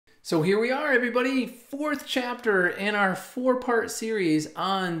So here we are, everybody, fourth chapter in our four-part series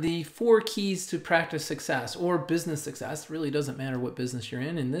on the 4 keys to practice success or business success. It really doesn't matter what business you're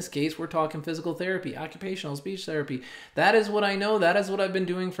in. In this case, we're talking physical therapy, occupational speech therapy. That is what I know. That is what I've been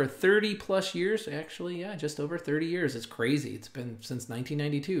doing for 30 plus years. Actually, yeah, just over 30 years. It's crazy. It's been since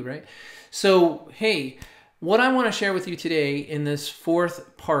 1992, right? So, hey, what I want to share with you today in this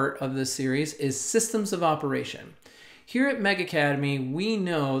fourth part of this series is systems of operation. Here at Meg Academy, we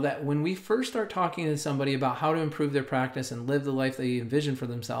know that when we first start talking to somebody about how to improve their practice and live the life they envision for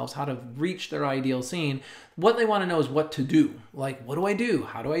themselves, how to reach their ideal scene, what they want to know is what to do. Like, what do I do?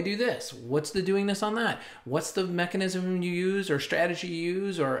 How do I do this? What's the doing this on that? What's the mechanism you use or strategy you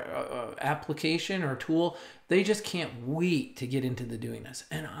use or application or tool? They just can't wait to get into the doing this.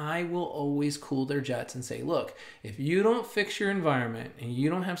 And I will always cool their jets and say, look, if you don't fix your environment and you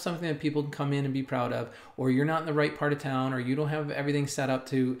don't have something that people can come in and be proud of, or you're not in the right part of town, or you don't have everything set up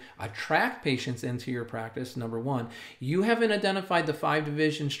to attract patients into your practice, number one, you haven't identified the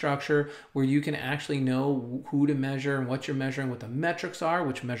 5-division structure where you can actually know who to measure and what you're measuring, what the metrics are,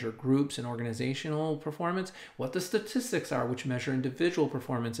 which measure groups and organizational performance, what the statistics are, which measure individual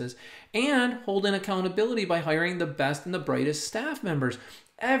performances, and hold an accountability by hiring the best and the brightest staff members.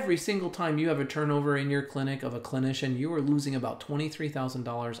 Every single time you have a turnover in your clinic of a clinician, you are losing about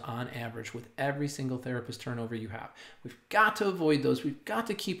 $23,000 on average with every single therapist turnover you have. We've got to avoid those. We've got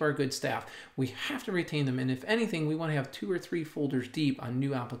to keep our good staff. We have to retain them. And if anything, we want to have 2 or 3 folders deep on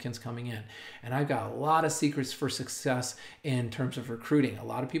new applicants coming in. And I've got a lot of secrets for success in terms of recruiting. A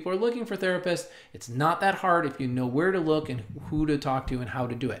lot of people are looking for therapists. It's not that hard if you know where to look and who to talk to and how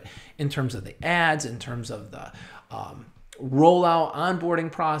to do it. In terms of the ads, in terms of the rollout,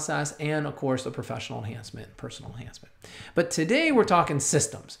 onboarding process, and of course the professional enhancement, personal enhancement. But today we're talking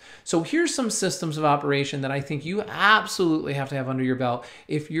systems. So here's some systems of operation that I think you absolutely have to have under your belt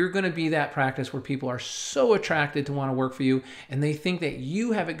if you're going to be that practice where people are so attracted to want to work for you and they think that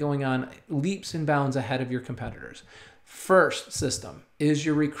you have it going on leaps and bounds ahead of your competitors. First system is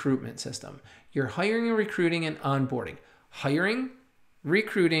your recruitment system. Your hiring and recruiting and onboarding. Hiring,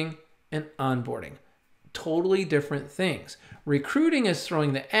 recruiting, and onboarding. Totally different things. Recruiting is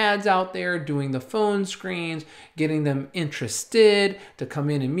throwing the ads out there, doing the phone screens, getting them interested to come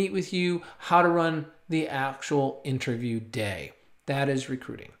in and meet with you, how to run the actual interview day. That is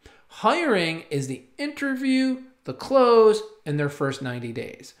recruiting. Hiring is the interview, the close, and their first 90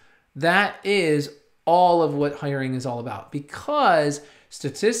 days. That is all of what hiring is all about, because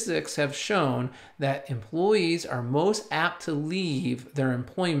statistics have shown that employees are most apt to leave their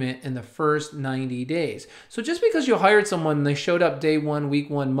employment in the first 90 days. So just because you hired someone and they showed up day 1, week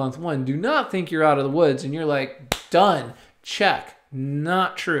 1, month 1, do not think you're out of the woods and you're like, done, check.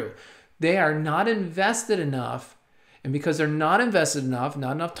 Not true. They are not invested enough. And because they're not invested enough,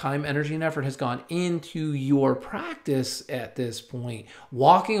 not enough time, energy, and effort has gone into your practice at this point,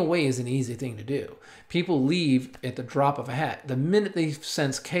 walking away is an easy thing to do. People leave at the drop of a hat. The minute they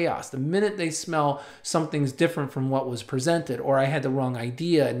sense chaos, the minute they smell something's different from what was presented, or I had the wrong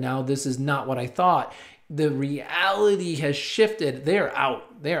idea, and now this is not what I thought, the reality has shifted. They're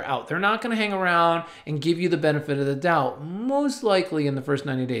out. They're out. They're not going to hang around and give you the benefit of the doubt. Most likely in the first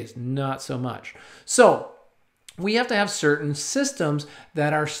 90 days, not so much. So we have to have certain systems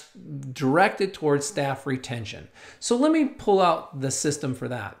that are directed towards staff retention. So let me pull out the system for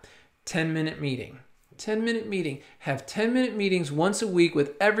that. 10-minute meeting. 10-minute meeting. Have 10-minute meetings once a week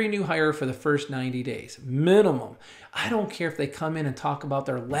with every new hire for the first 90 days. Minimum. I don't care if they come in and talk about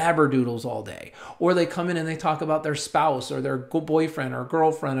their labradoodles all day, or they come in and they talk about their spouse or their boyfriend or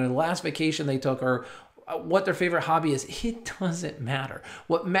girlfriend or the last vacation they took, or what their favorite hobby is. It doesn't matter.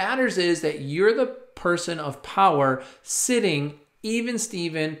 What matters is that you're the person of power sitting even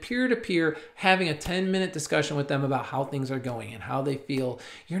Steven, peer-to-peer, having a 10-minute discussion with them about how things are going and how they feel.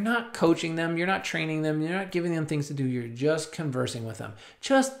 You're not coaching them. You're not training them. You're not giving them things to do. You're just conversing with them.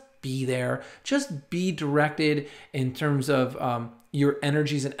 Just be there. Just be directed in terms of your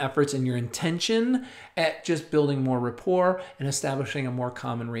energies and efforts and your intention at just building more rapport and establishing a more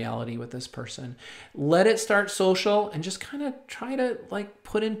common reality with this person. Let it start social and just kind of try to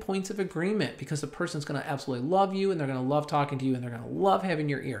put in points of agreement, because the person's going to absolutely love you and they're going to love talking to you and they're going to love having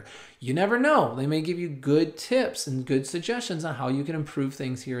your ear. You never know. They may give you good tips and good suggestions on how you can improve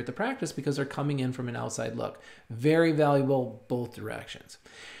things here at the practice because they're coming in from an outside look. Very valuable both directions.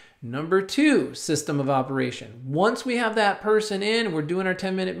 Number 2, system of operation. Once we have that person in, we're doing our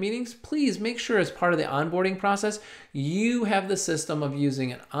 10-minute meetings, please make sure as part of the onboarding process, you have the system of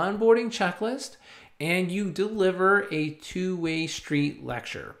using an onboarding checklist and you deliver a two-way street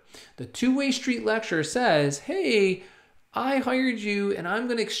lecture. The two-way street lecture says, hey, I hired you and I'm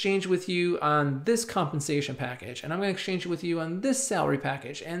going to exchange with you on this compensation package, and I'm going to exchange with you on this salary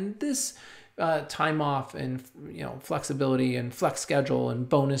package and this time off and flexibility and flex schedule and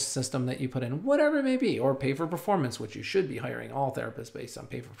bonus system that you put in, whatever it may be, or pay for performance, which you should be hiring all therapists based on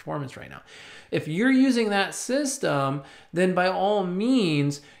pay for performance right now. If you're using that system, then by all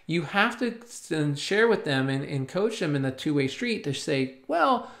means, you have to share with them and coach them in the two-way street to say,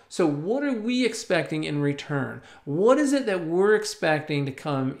 well, so what are we expecting in return? What is it that we're expecting to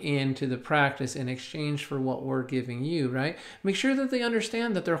come into the practice in exchange for what we're giving you, right? Make sure that they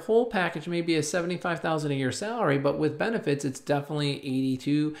understand that their whole package may be a $75,000 a year salary, but with benefits, it's definitely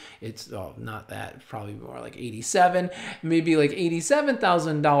 82. It's not that, probably more like 87, maybe like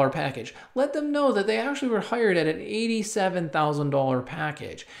 $87,000 package. Let them know that they actually were hired at an $87,000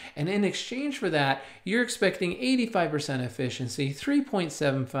 package. And in exchange for that, you're expecting 85% efficiency,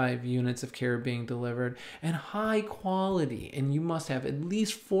 3.75 units of care being delivered, and high quality. And you must have at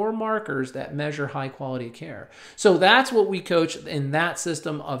least 4 markers that measure high quality care. So that's what we coach in that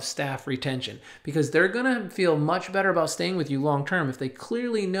system of staff retention, because they're going to feel much better about staying with you long term if they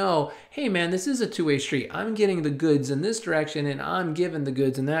clearly know, hey man, this is a two-way street. I'm getting the goods in this direction and I'm giving the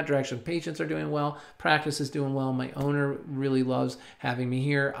goods in that direction. Patients are doing well, practice is doing well, my owner really loves having me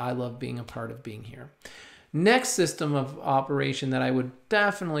here, I love being a part of being here. Next system of operation that I would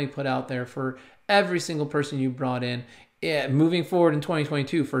definitely put out there for every single person you brought in, moving forward in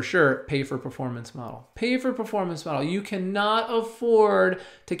 2022, for sure, pay for performance model. Pay for performance model. You cannot afford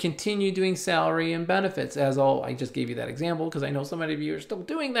to continue doing salary and benefits, I just gave you that example because I know so many of you are still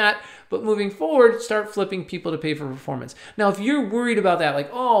doing that. But moving forward, start flipping people to pay for performance. Now, if you're worried about that, like,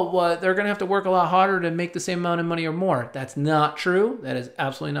 oh, they're going to have to work a lot harder to make the same amount of money or more. That's not true. That is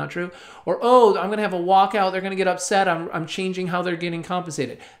absolutely not true. Or, oh, I'm going to have a walkout. They're going to get upset. I'm changing how they're getting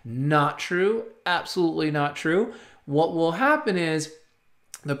compensated. Not true. Absolutely not true. What will happen is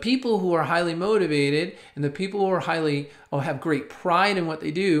the people who are highly motivated and the people who are have great pride in what they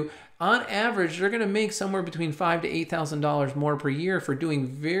do, on average, they're going to make somewhere between $5,000 to $8,000 more per year for doing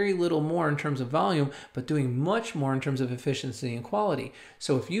very little more in terms of volume, but doing much more in terms of efficiency and quality.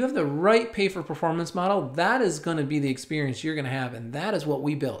 So if you have the right pay for performance model, that is going to be the experience you're going to have. And that is what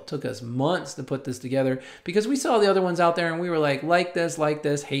we built. It took us months to put this together because we saw the other ones out there and we were like this,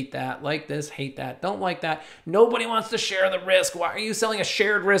 hate that, like this, hate that, don't like that. Nobody wants to share the risk. Why are you selling a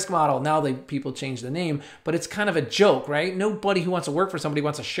shared risk model? Now people change the name, but it's kind of a joke, right? Nobody who wants to work for somebody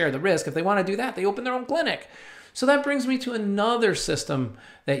wants to share the risk. If they want to do that, they open their own clinic. So that brings me to another system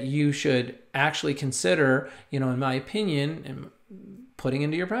that you should actually consider, in my opinion, putting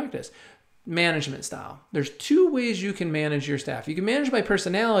into your practice. Management style. There's 2 ways you can manage your staff. You can manage by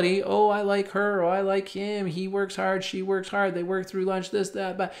personality. Oh, I like her, or I like him. He works hard, she works hard. They work through lunch, this,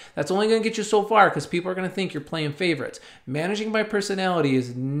 that, but that's only going to get you so far because people are going to think you're playing favorites. Managing by personality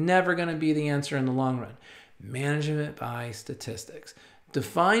is never going to be the answer in the long run. Management by statistics.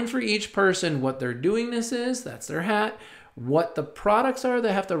 Define for each person what their doingness is, that's their hat, what the products are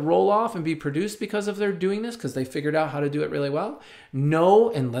that have to roll off and be produced because of their doingness, because they figured out how to do it really well. Know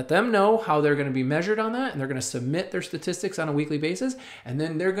and let them know how they're going to be measured on that, and they're going to submit their statistics on a weekly basis, and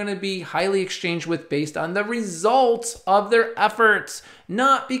then they're going to be highly exchanged with based on the results of their efforts,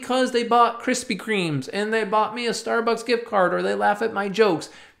 not because they bought Krispy Kremes and they bought me a Starbucks gift card or they laugh at my jokes,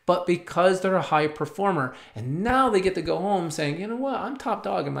 but because they're a high performer. And now they get to go home saying, you know what, I'm top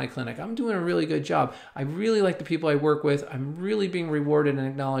dog in my clinic. I'm doing a really good job. I really like the people I work with. I'm really being rewarded and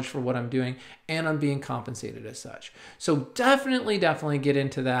acknowledged for what I'm doing, and I'm being compensated as such. So definitely get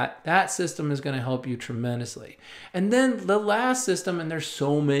into that. That system is going to help you tremendously. And then the last system, and there's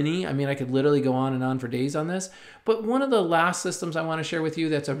so many, I mean, I could literally go on and on for days on this, but one of the last systems I want to share with you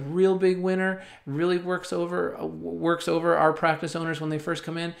that's a real big winner, really works over our practice owners when they first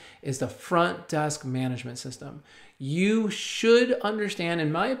come in, is the front desk management system. You should understand,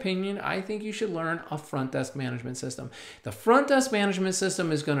 in my opinion, I think you should learn a front desk management system. The front desk management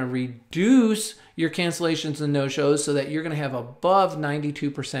system is going to reduce your cancellations and no-shows so that you're going to have above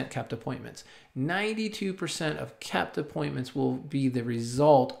 92% kept appointments. 92% of kept appointments will be the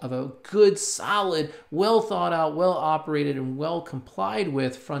result of a good, solid, well thought out, well operated, and well complied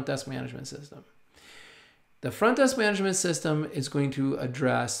with front desk management system. The front desk management system is going to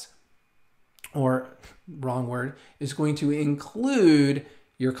address, or wrong word, is going to include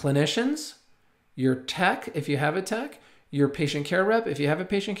your clinicians, your tech, if you have a tech, your patient care rep, if you have a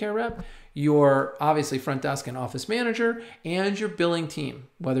patient care rep, your obviously front desk and office manager, and your billing team,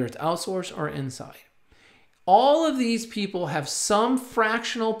 whether it's outsourced or inside. All of these people have some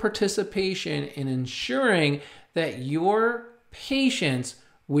fractional participation in ensuring that your patients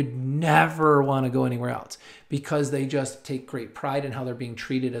would never want to go anywhere else because they just take great pride in how they're being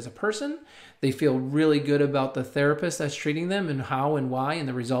treated as a person. They feel really good about the therapist that's treating them and how and why and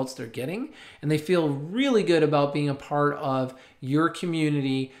the results they're getting. And they feel really good about being a part of your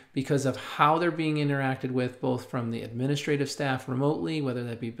community because of how they're being interacted with, both from the administrative staff remotely, whether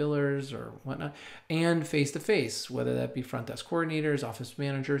that be billers or whatnot, and face-to-face, whether that be front desk coordinators, office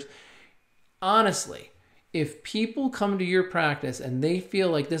managers. Honestly, if people come to your practice and they feel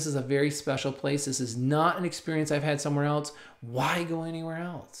like this is a very special place, this is not an experience I've had somewhere else, why go anywhere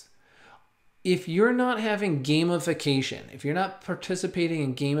else? If you're not having gamification, if you're not participating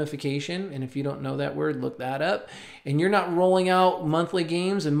in gamification, and if you don't know that word, look that up, and you're not rolling out monthly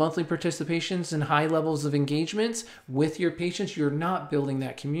games and monthly participations and high levels of engagements with your patients, you're not building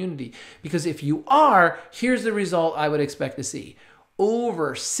that community. Because if you are, here's the result I would expect to see.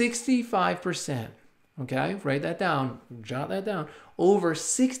 Over 65%, okay, write that down, jot that down. Over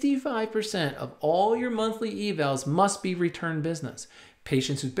 65% of all your monthly evals must be return business.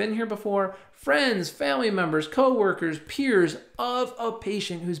 Patients who've been here before, friends, family members, coworkers, peers of a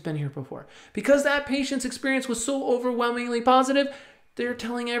patient who's been here before. Because that patient's experience was so overwhelmingly positive, they're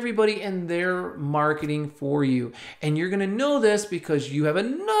telling everybody and they're marketing for you. And you're going to know this because you have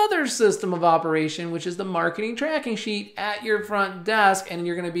another system of operation, which is the marketing tracking sheet at your front desk. And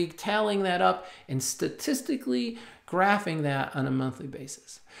you're going to be tallying that up and statistically graphing that on a monthly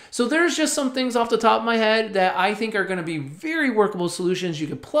basis. So there's just some things off the top of my head that I think are going to be very workable solutions. You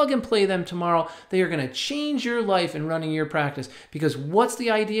can plug and play them tomorrow. They are going to change your life in running your practice. Because what's the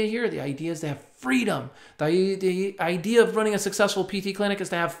idea here? The idea is to have freedom. The idea of running a successful PT clinic is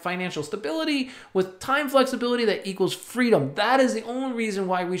to have financial stability with time flexibility that equals freedom. That is the only reason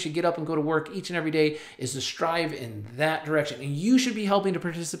why we should get up and go to work each and every day, is to strive in that direction. And you should be helping to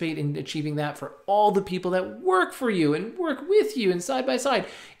participate in achieving that for all the people that work for you and work with you and side by side.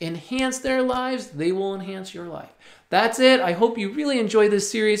 Enhance their lives, they will enhance your life. That's it. I hope you really enjoy this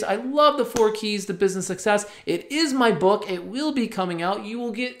series. I love the 4 keys to business success. It is my book. It will be coming out. You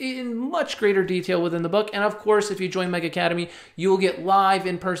will get in much greater detail within the book. And of course, if you join Meg Academy, you will get live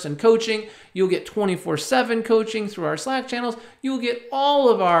in-person coaching. You'll get 24/7 coaching through our Slack channels. You'll get all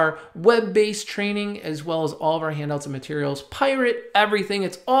of our web-based training as well as all of our handouts and materials. Pirate everything.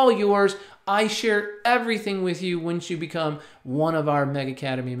 It's all yours. I share everything with you once you become one of our Meg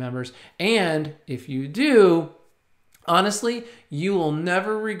Academy members. And if you do, honestly, you will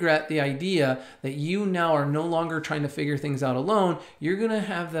never regret the idea that you now are no longer trying to figure things out alone. You're going to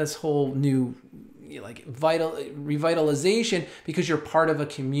have this whole new revitalization because you're part of a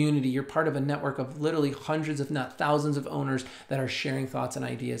community. You're part of a network of literally hundreds, if not thousands of owners that are sharing thoughts and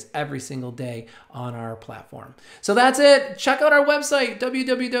ideas every single day on our platform. So that's it. Check out our website,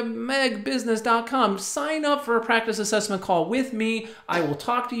 www.megbusiness.com. Sign up for a practice assessment call with me. I will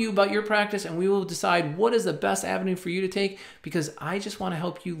talk to you about your practice and we will decide what is the best avenue for you to take, because I just want to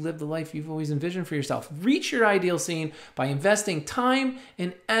help you live the life you've always envisioned for yourself. Reach your ideal scene by investing time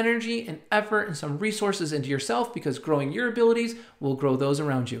and energy and effort and some resources into yourself, because growing your abilities will grow those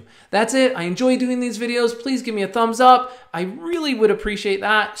around you. That's it. I enjoy doing these videos. Please give me a thumbs up. I really would appreciate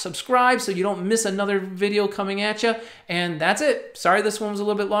that. Subscribe so you don't miss another video coming at you. And that's it. Sorry this one was a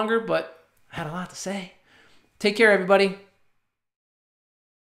little bit longer, but I had a lot to say. Take care, everybody.